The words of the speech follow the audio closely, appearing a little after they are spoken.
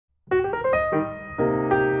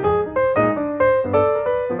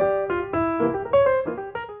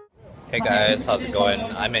Hey guys, how's it going?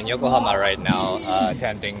 I'm in Yokohama right now,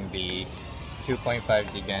 attending the 2.5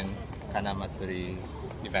 Gigan Kana Matsuri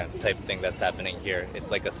event type thing that's happening here.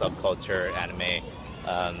 It's like a subculture, anime,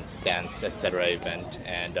 dance, etc. event,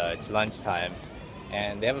 and it's lunchtime,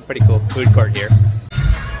 and they have a pretty cool food court here.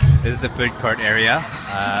 This is the food court area.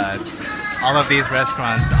 All of these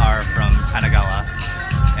restaurants are from Kanagawa,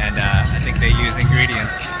 and I think they use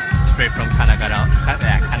ingredients straight from Kanagawa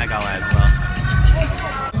as well.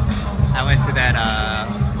 I went to that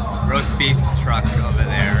roast beef truck over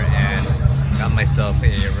there and got myself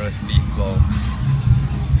a roast beef bowl.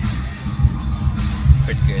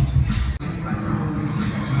 Pretty good.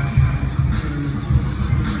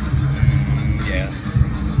 Yeah.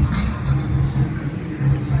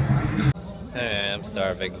 Hey, I'm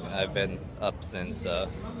starving. I've been up since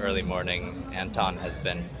early morning. Anton has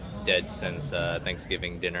been dead since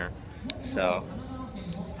Thanksgiving dinner. So,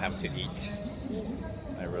 time to eat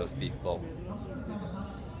my roast beef bowl.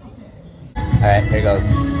 Alright, here goes.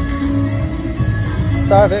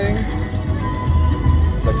 Starving!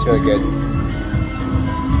 Looks really good.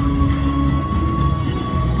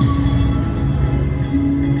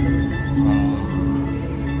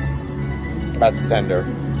 That's tender.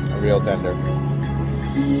 A real tender.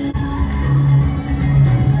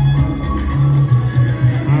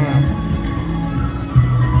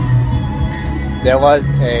 There was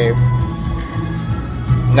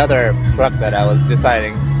another truck that I was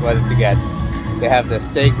deciding whether to get. They have the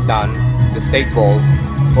steak done, the steak bowls,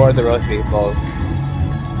 or the roast beef bowls.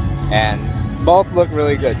 And both look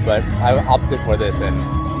really good, but I opted for this and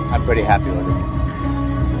I'm pretty happy with it.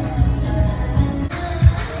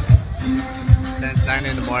 Since 9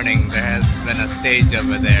 in the morning, there has been a stage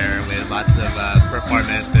over there with lots of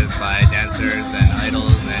performances by dancers and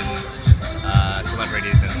idols and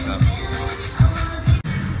celebrities and stuff.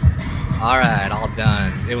 Alright, all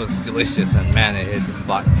done. It was delicious and man, it hit the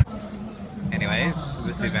spot. Anyways,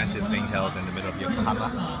 this event is being held in the middle of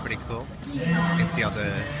Yokohama. Pretty cool. You can see all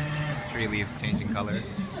the tree leaves changing colors.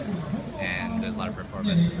 And there's a lot of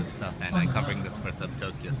performances and stuff. And I'm covering this for Sub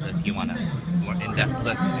Tokyo, so if you want a more in-depth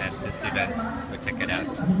look at this event, go check it out.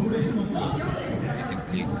 It's cool. You can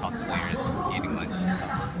see cosplayers eating lunch and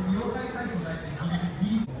stuff.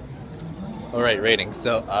 Alright, ratings.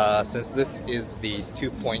 So, since this is the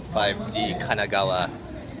 2.5D Kanagawa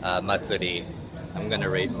Matsuri, I'm gonna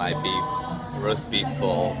rate my roast beef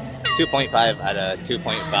bowl 2.5 out of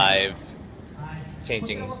 2.5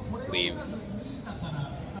 changing leaves.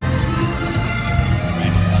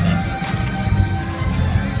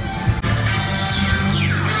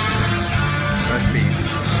 Roast beef.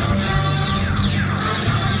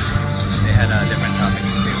 They had different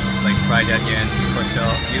toppings too, like fried onion,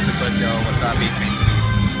 yuzu kocho, wasabi, cream.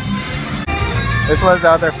 This was the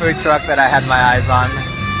other food truck that I had my eyes on.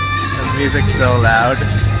 The music's so loud,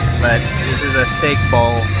 but this is a steak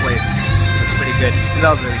bowl place. It's pretty good. It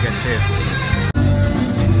smells really good too.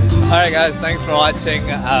 Alright guys, thanks for watching.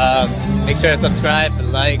 Make sure to subscribe,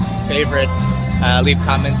 like, favorite, leave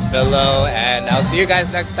comments below, and I'll see you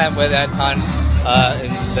guys next time with Anton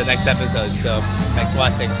in the next episode. So thanks for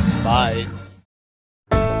watching. Bye.